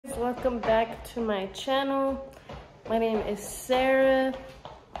welcome back to my channel. My name is Sarah,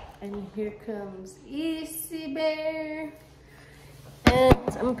 and here comes Easy Bear. And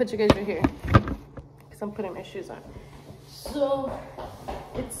I'm gonna put you guys right here because I'm putting my shoes on. So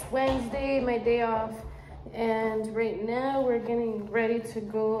it's Wednesday, my day off, and right now we're getting ready to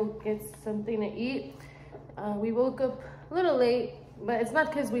go get something to eat. We woke up a little late, but it's not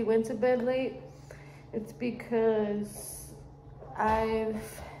because we went to bed late. It's because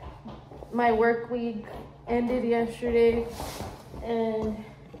my work week ended yesterday, and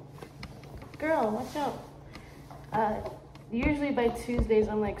girl, watch out. Usually by Tuesdays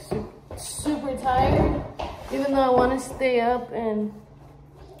I'm like super tired, even though I want to stay up and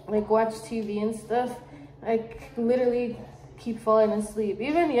like watch TV and stuff. I literally keep falling asleep.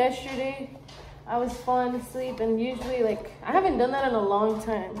 Even yesterday I was falling asleep, and usually like I haven't done that in a long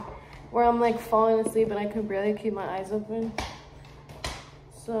time where I'm like falling asleep and I can barely keep my eyes open.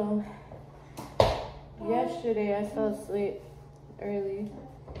 So yesterday I fell asleep early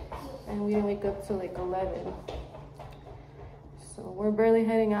and we didn't wake up till like 11. So we're barely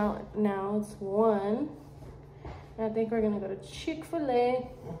heading out now. It's 1. And I think we're gonna go to Chick-fil-A.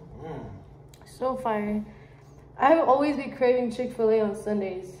 So fire. I will always be craving Chick-fil-A on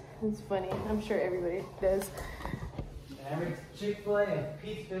Sundays. It's funny. I'm sure everybody does. Chick-fil-A and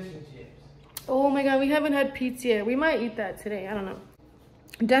Pete's fish and chips. Oh my god, we haven't had pizza yet. We might eat that today. I don't know.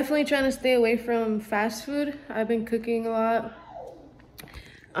 Definitely trying to stay away from fast food. I've been cooking a lot.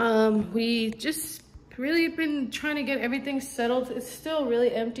 We just really been trying to get everything settled. It's still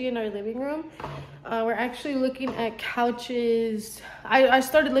really empty in our living room. We're actually looking at couches. I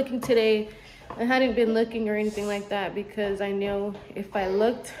started looking today. I hadn't been looking or anything like that because I know if I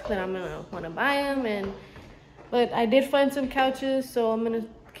looked, then I'm gonna want to buy them. But I did find some couches, so I'm gonna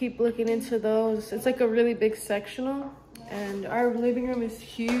keep looking into those. It's like a really big sectional, and our living room is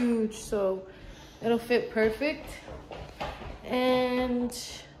huge, so it'll fit perfect. And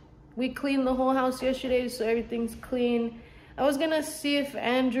we cleaned the whole house yesterday, so everything's clean. I was gonna see if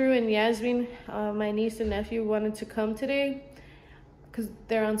Andrew and Yasmin, my niece and nephew, wanted to come today because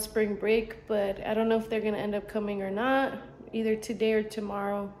they're on spring break, but I don't know if they're gonna end up coming or not, either today or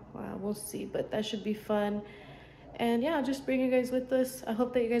tomorrow. We'll see, but that should be fun. And yeah, I'll just bring you guys with us. I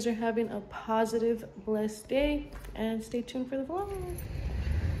hope that you guys are having a positive, blessed day, and stay tuned for the vlog.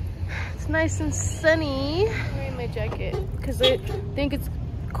 It's nice and sunny. I'm wearing my jacket because I think it's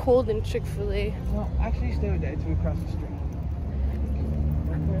cold in Chick-fil-A. No, actually stay with that. It's across the street.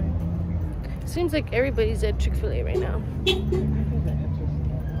 Okay. Seems like everybody's at Chick-fil-A right now.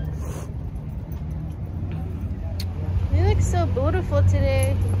 You look so beautiful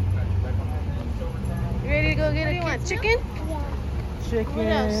today. You ready to go get a what, chicken? Yeah. Chicken, what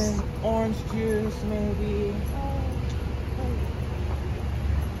else? Orange juice, maybe.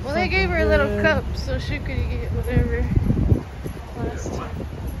 Well, they gave her a little cup so she could get whatever.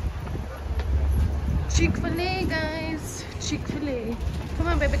 Chick-fil-A, guys. Chick-fil-A. Come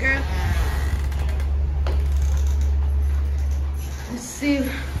on, baby girl. Let's see.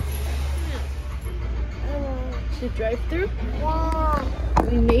 Should drive-through? Wow.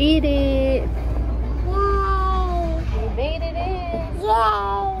 We made it. Wow. We made it in.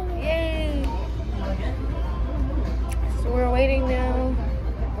 Yay. Yay. So we're waiting now.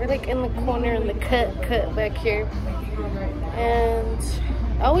 We're like in the corner in the cut back here. And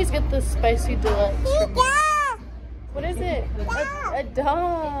I always get the spicy deluxe. What is it? A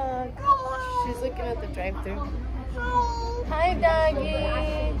dog. She's looking at the drive-thru. Hi,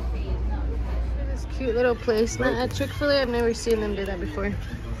 doggy. This cute little placement at Chick-fil-A. I've never seen them do that before.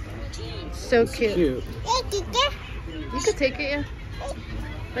 So cute. Cute. You could take it, yeah.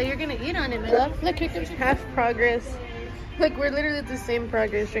 But you're gonna eat on it, my love. Look, here comes half progress. Look, we're literally at the same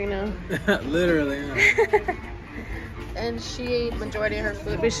progress right now. Literally. Yeah. And she ate majority of her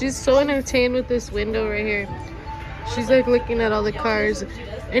food, but she's so entertained with this window right here. She's like looking at all the cars.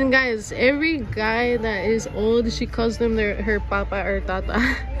 And guys, every guy that is old, she calls them her papa or tata.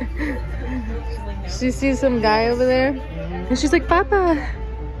 She sees some guy over there and she's like, papa.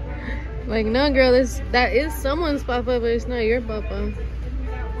 Like, no girl, that is someone's papa, but it's not your papa.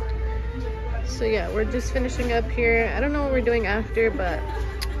 So yeah, we're just finishing up here. I don't know what we're doing after, but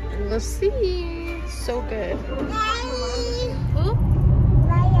we'll see. So good. Who?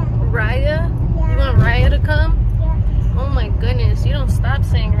 Raya. Raya? Yeah. You want Raya to come? Yeah. Oh my goodness, you don't stop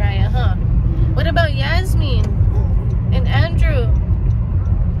saying Raya, huh? What about Yasmin and Andrew?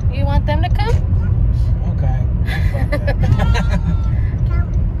 You want them to come? Okay.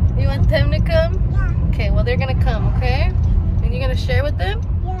 You want them to come? Yeah. Okay, well they're gonna come, okay? And you're gonna share with them?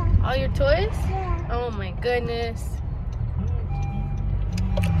 Yeah. All your toys? Yeah. Oh my goodness.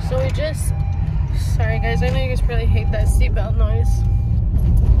 So we just, sorry guys, I know you guys probably hate that seatbelt noise.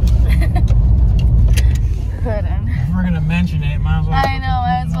 Hold on. If we're gonna mention it, might as well. I know,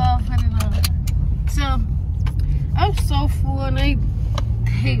 might as well put it on. So, I'm so full and I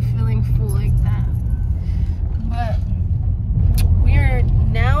hate feeling full like that. But we are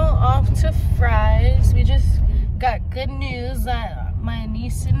now off to Fry's. We just got good news that my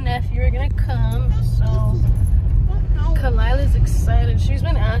niece and nephew are gonna come. So Kalila's excited. She's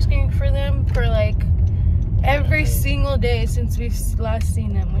been asking for them for like every single day since we've last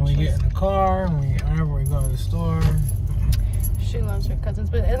seen them. When we get in the car, whenever we go to the store. She loves her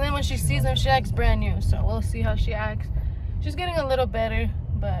cousins, but and then when she sees them, she acts brand new. So we'll see how she acts. She's getting a little better,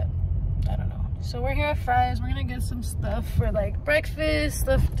 but I don't know. So we're here at Fry's. We're gonna get some stuff for like breakfast,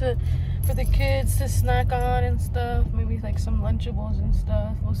 stuff for the kids to snack on and stuff. Maybe like some Lunchables and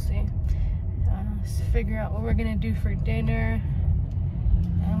stuff. We'll see. Figure out what we're gonna do for dinner.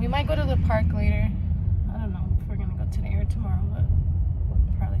 And we might go to the park later. I don't know if we're gonna go today or tomorrow, but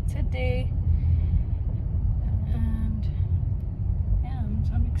probably today. And yeah,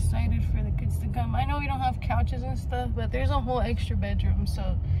 I'm excited for the kids to come. I know we don't have couches and stuff, but there's a whole extra bedroom,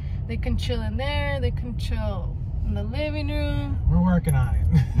 so they can chill in there. They can chill in the living room. We're working on it.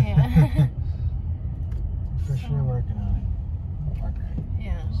 Yeah. For sure working on it. Okay.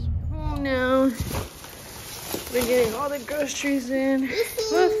 Yeah. Now we're getting all the groceries in.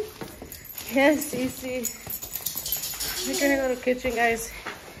 Woof. Yes, Cece. We're gonna go to the kitchen, guys.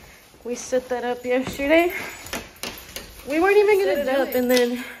 We set that up yesterday. We weren't even gonna set it up, and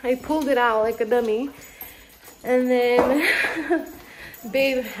then I pulled it out like a dummy. And then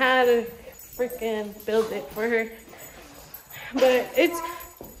Babe had to freaking build it for her. But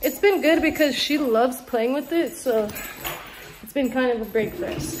it's been good because she loves playing with it, so it's been kind of a break for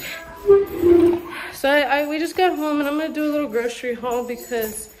us. So we just got home and I'm gonna do a little grocery haul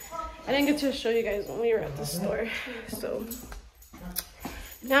because I didn't get to show you guys when we were at the store. So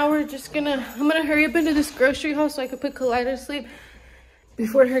now we're just I'm gonna hurry up into this grocery haul so I can put Kalila to sleep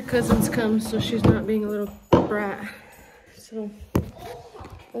before her cousins come, so she's not being a little brat. So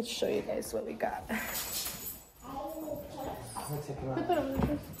let's show you guys what we got.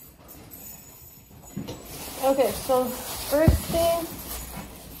 Okay, so first thing,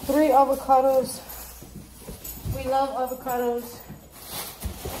 3 avocados. We love avocados.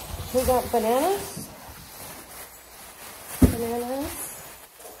 We got bananas.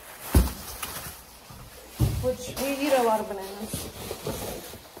 Which we eat a lot of bananas.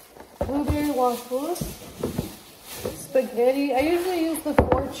 Blueberry waffles. Spaghetti. I usually use the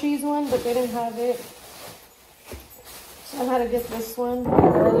 4-cheese one, but they didn't have it. So I had to get this one.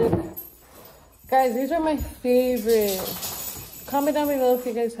 Garlic. Guys, these are my favorite. Comment down below if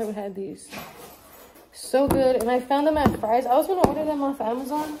you guys have had these. So good. And I found them at Fry's. I was going to order them off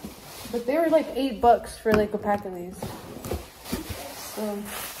Amazon, but they were like $8 for like a pack of these. So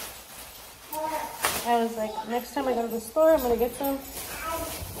I was like, next time I go to the store, I'm going to get some.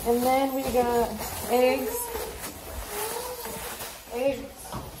 And then we got eggs.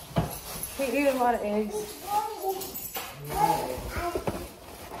 We eat a lot of eggs.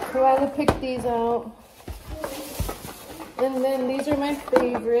 Kalila picked these out. And then these are my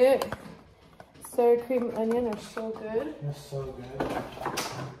favorite. Sour cream and onion are so good. They're so good.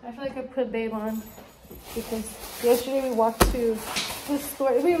 I feel like I put Babe on because yesterday we walked to the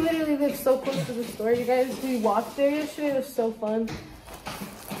store. We literally live so close to the store, you guys. We walked there yesterday. It was so fun.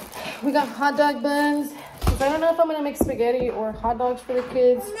 We got hot dog buns. I don't know if I'm gonna make spaghetti or hot dogs for the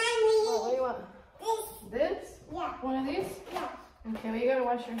kids. What do you want? This? Yeah. One of these? Yeah. Okay, well you gotta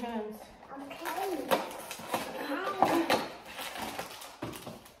wash your hands. Okay.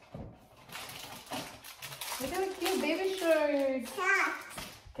 Look at the cute baby sharks.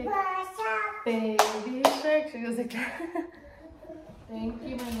 Okay. Baby shark. She goes like that. Thank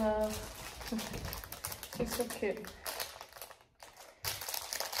you, my love. She's so cute.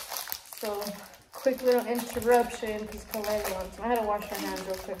 So, quick little interruption because Kalila wants. I had to wash her hands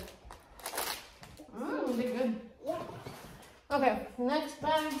real quick. They're good. Yeah. Okay, next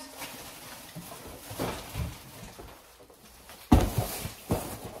bags.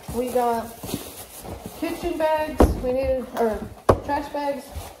 We got kitchen bags. We needed, or trash bags.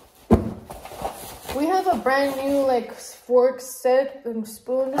 We have a brand new like fork set and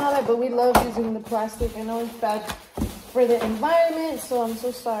spoon and all that, but we love using the plastic. I know it's bad for the environment, so I'm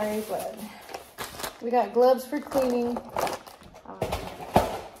so sorry, but we got gloves for cleaning,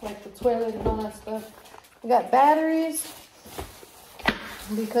 like the toilet and all that stuff. We got batteries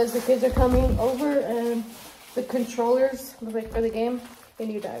because the kids are coming over and the controllers, like for the game, they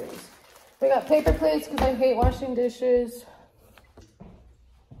need batteries. We got paper plates because I hate washing dishes.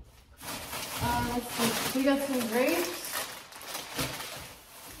 Let's see. We got some grapes.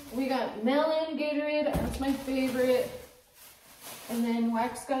 We got melon Gatorade. That's my favorite. And then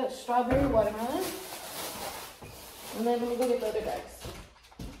Wax got strawberry watermelon. And then let me go get the other bags.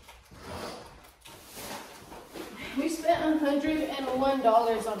 We spent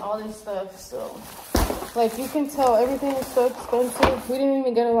 $101 on all this stuff, so like you can tell everything is so expensive. We didn't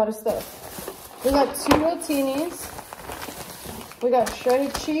even get a lot of stuff. We got 2 rotinis. We got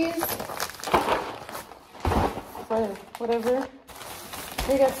shredded cheese. For whatever.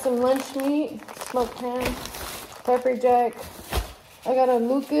 We got some lunch meat, smoked ham, pepper jack. I got a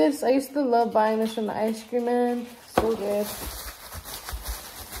Lucas. I used to love buying this from the ice cream man. So good.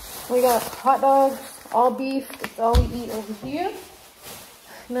 We got hot dogs, all beef. It's all we eat over here.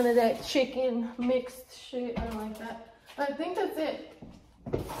 None of that chicken mixed shit. I don't like that. I think that's it.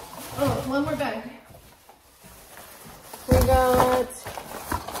 Oh, one more bag. We got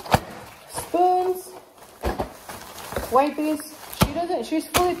spoons, wipes. She's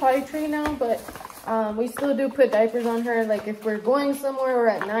fully potty trained now, but we still do put diapers on her, like if we're going somewhere or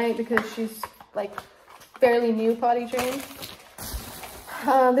at night, because she's like fairly new potty trained.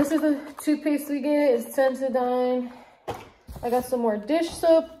 This is the toothpaste we get. It's Sensodyne. I got some more dish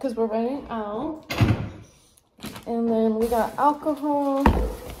soap because we're running out. And then we got alcohol,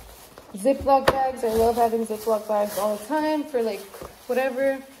 Ziploc bags. I love having Ziploc bags all the time for like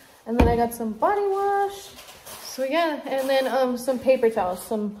whatever. And then I got some body wash. So yeah, and then some paper towels,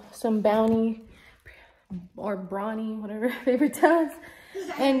 some Bounty or Brawny, whatever, paper towels.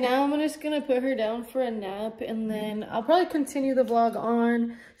 And now I'm just gonna put her down for a nap, and then I'll probably continue the vlog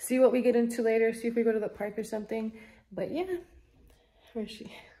on, see what we get into later, see if we go to the park or something. But yeah, where is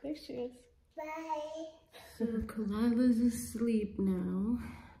she? There she is. Bye. So Kalila's asleep now,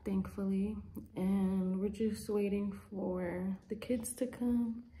 thankfully, and we're just waiting for the kids to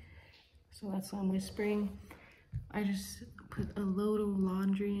come. So that's why I'm whispering. I just put a load of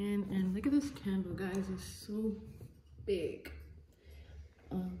laundry in, and look at this candle, guys. It's so big.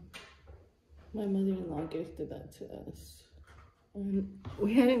 My mother-in-law gifted that to us, and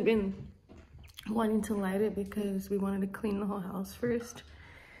we hadn't been wanting to light it because we wanted to clean the whole house first.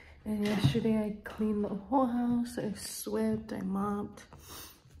 And yesterday I cleaned the whole house. I swept, I mopped.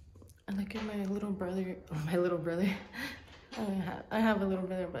 And look at my little brother. Oh, my little brother. I have a little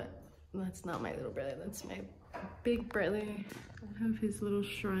brother, but that's not my little brother. That's my big brother. I have his little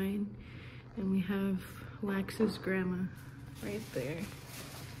shrine, and we have Wax's grandma right there.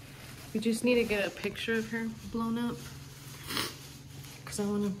 We just need to get a picture of her blown up because I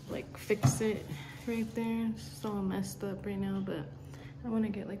want to like fix it right there. It's all messed up right now, but I want to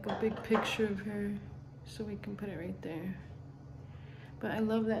get like a big picture of her so we can put it right there. But I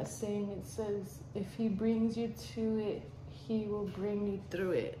love that saying. It says, if he brings you to it, he will bring you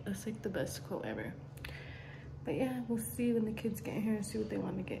through it. That's like the best quote ever. But yeah, we'll see when the kids get here and see what they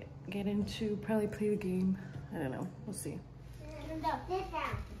want to get into. Probably play the game. I don't know. We'll see.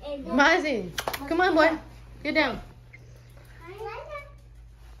 Mozzie, come on, boy. Get down.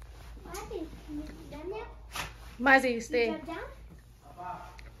 Mozzie, stay.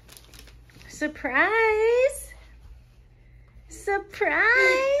 Surprise!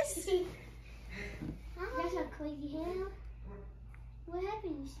 Surprise! That's a crazy hair. What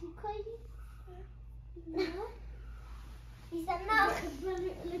happened? You see crazy? No? He said no.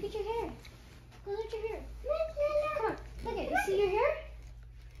 Look at your hair. Go look at your hair. Come on. Look at it. You see your hair?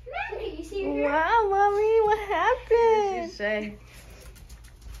 Look at you. See your hair? Wow, Mommy, what happened? What say?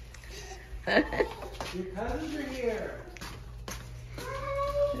 Your cousins are here.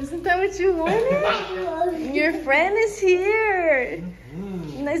 Isn't that what you wanted? Your friend is here.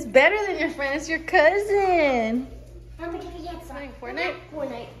 And it's better than your friend. It's your cousin. How much have you get? Playing Fortnite?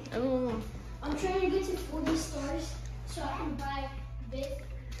 Fortnite. Oh. I'm trying to get to 40 stars so I can buy this.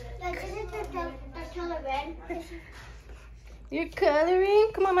 Like, isn't the color red? You're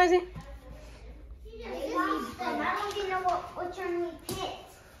coloring? Come on, Mozzie. I don't even know which one we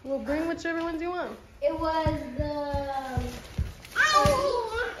picked. We'll bring whichever ones you want. It was the...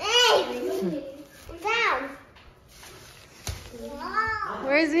 Hey! Down. Wow.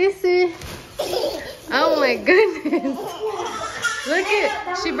 Where's Issy? Oh my goodness. Look it.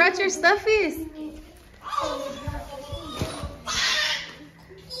 She brought your stuffies.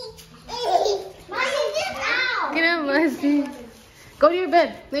 Get up, Mozzie. Go to your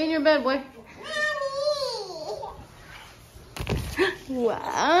bed. Lay in your bed, boy.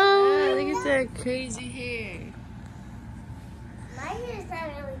 Wow. Look at that crazy hair. My hair is not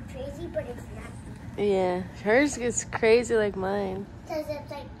really crazy, but it's not. Yeah. Hers gets crazy like mine. Because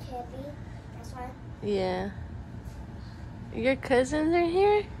it's like heavy. That's why. Yeah. Your cousins are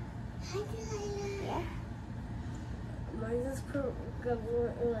here? Hi, Delilah. Mine just put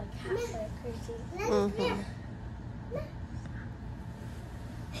like halfway crazy.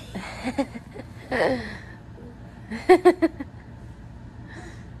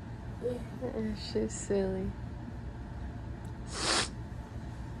 She's silly.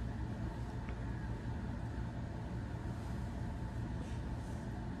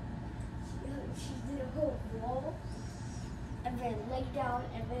 She did a whole wall and then lay down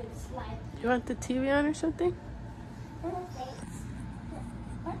and then slide. You want the TV on or something?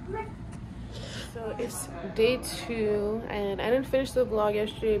 So it's day 2 and I didn't finish the vlog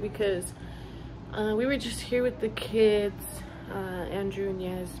yesterday because we were just here with the kids, Andrew and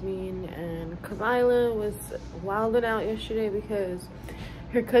Yasmin, and Kamila was wilding out yesterday because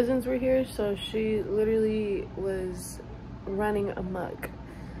her cousins were here, so she literally was running amok.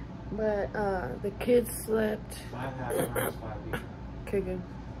 But the kids slept. Okay, good.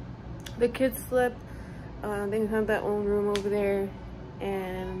 The kids slept. They have their own room over there,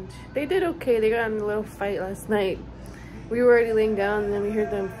 and they did okay. They got in a little fight last night. We were already laying down, and then we heard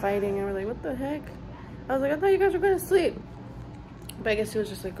them fighting, and we're like, "What the heck?" I was like, "I thought you guys were gonna sleep." But I guess it was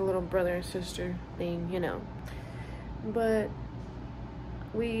just like a little brother and sister thing, you know. But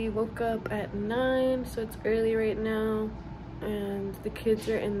we woke up at 9, so it's early right now. And the kids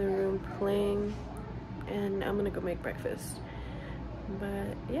are in the room playing, and I'm gonna go make breakfast.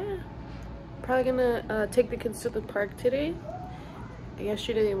 But yeah, probably gonna take the kids to the park today.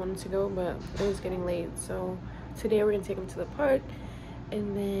 Yesterday they wanted to go, but it was getting late, so today we're gonna take them to the park,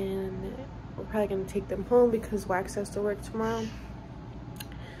 and then we're probably gonna take them home because Wax has to work tomorrow.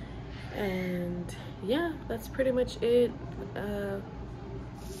 And yeah, that's pretty much it. There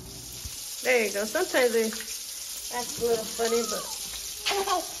you go. Sometimes that's a little funny, but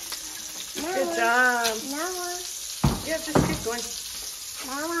good job. Yeah, just keep going.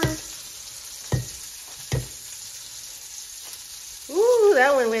 Ooh,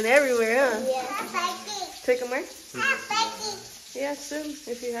 that one went everywhere, huh? Yeah. Take them where? Yeah, soon,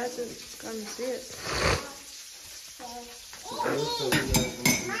 if you hasn't gone to see it.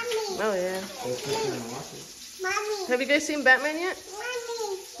 Oh, yeah. Have you guys seen Batman yet?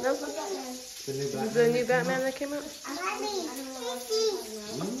 No? The new Batman that came out?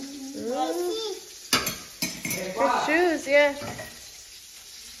 Good shoes, yeah.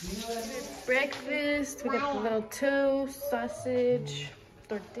 Breakfast, we got the little toast, sausage,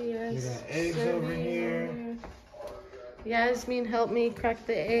 tortillas. We got eggs over here. Yasmin helped me crack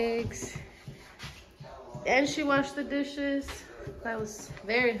the eggs. And she washed the dishes. That was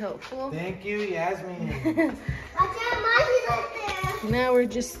very helpful. Thank you, Yasmin. Now we're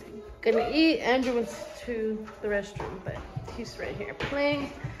just gonna eat. Andrew went to the restroom, but he's right here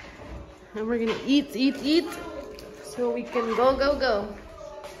playing. And we're gonna eat, so we can go.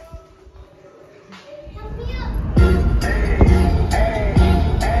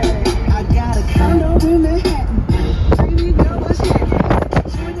 I got a condo in Manhattan. Baby girl, what's happening?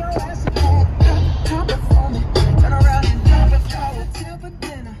 Showing your ass a bad top for me. Turn around and drop it till for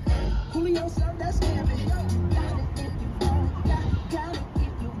dinner. Julio served that scampi. Got it if you want it. Got it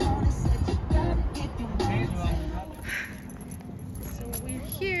if you want it. Said you got it if you want it. So we're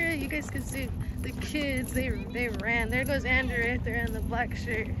here. You guys can see the kids. They ran. There goes Andrew right there in the black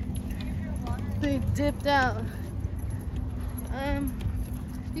shirt. They dipped out.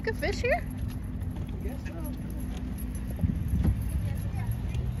 You can fish here? I guess so.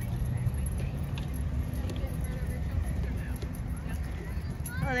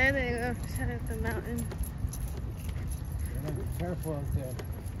 Oh, there they go. Shut at the mountain. You gotta be careful out there.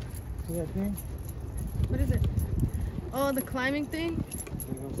 See that thing? What is it? Oh, the climbing thing?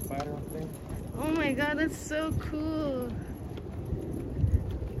 The little spider thing? Oh my god, that's so cool.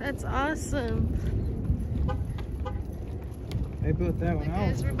 That's awesome. They built that one out.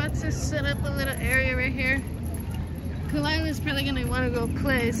 Guys, we're about to set up a little area right here. Kalila's probably gonna want to go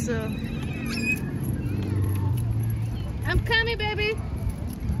play, so I'm coming, baby.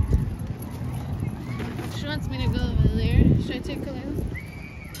 She wants me to go over there. Should I take Kalila?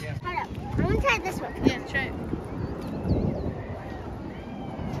 Yeah. Hold up. I'm gonna try this one. Yeah, try it.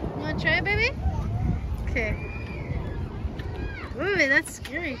 You wanna try it, baby? Okay. Ooh, that's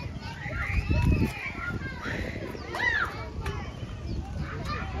scary.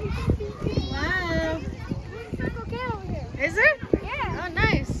 Wow. Is there? Yeah. Oh,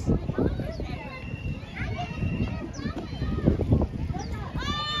 nice.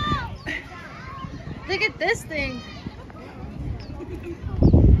 Look at this thing.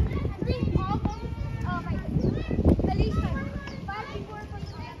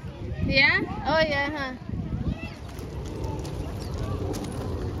 Yeah? Oh, yeah, huh?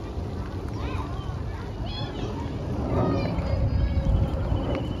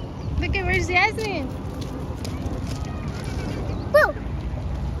 Yasmin. Woo!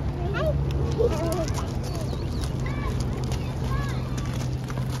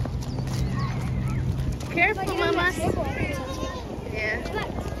 Careful, Mama. Yeah.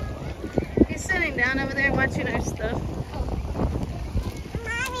 He's sitting down over there watching our stuff.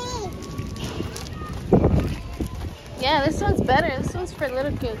 Yeah, this one's better. This one's for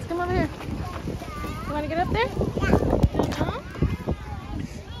little kids. Come over here. You want to get up there? No?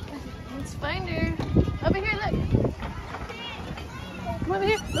 Let's find her. Over here, look. Come over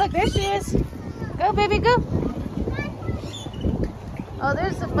here. Look, there she is. Go, baby, go. Oh,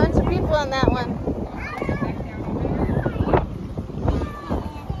 there's a bunch of people on that one.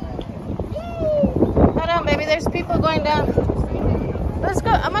 Hold on, baby. There's people going down. Let's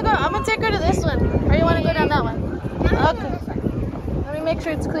go. I'm gonna take her to this one. Or you want to go down that one? Okay. Let me make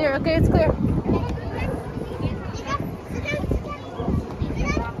sure it's clear. Okay, it's clear.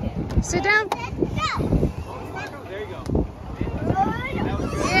 Sit down. There you go.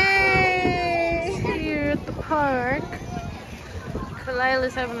 Yay! Here at the park.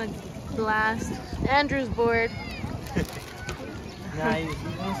 Kalila's having a blast. Andrew's bored. Nice.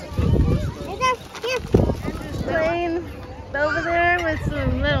 Andrew's playing over there with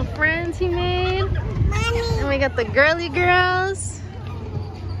some little friends he made. And we got the girly girls.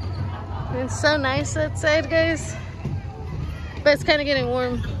 It's so nice outside, guys. But it's kind of getting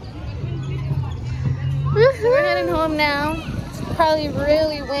warm. So we're heading home now. It's probably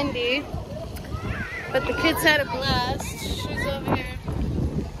really windy. But the kids had a blast. She's over here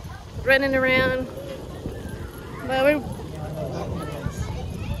running around. But we're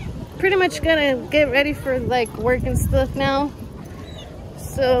pretty much gonna get ready for like work and stuff now.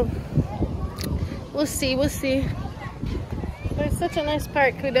 So we'll see. But it's such a nice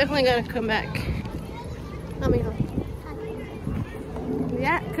park. We definitely gotta come back.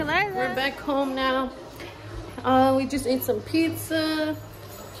 Yeah, Kalila. We're back home now. We just ate some pizza.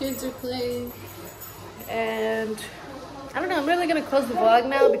 Kids are playing. And I don't know, I'm really gonna close the vlog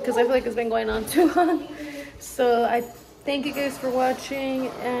now because I feel like it's been going on too long. So I thank you guys for watching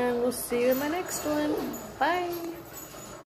and we'll see you in my next one. Bye.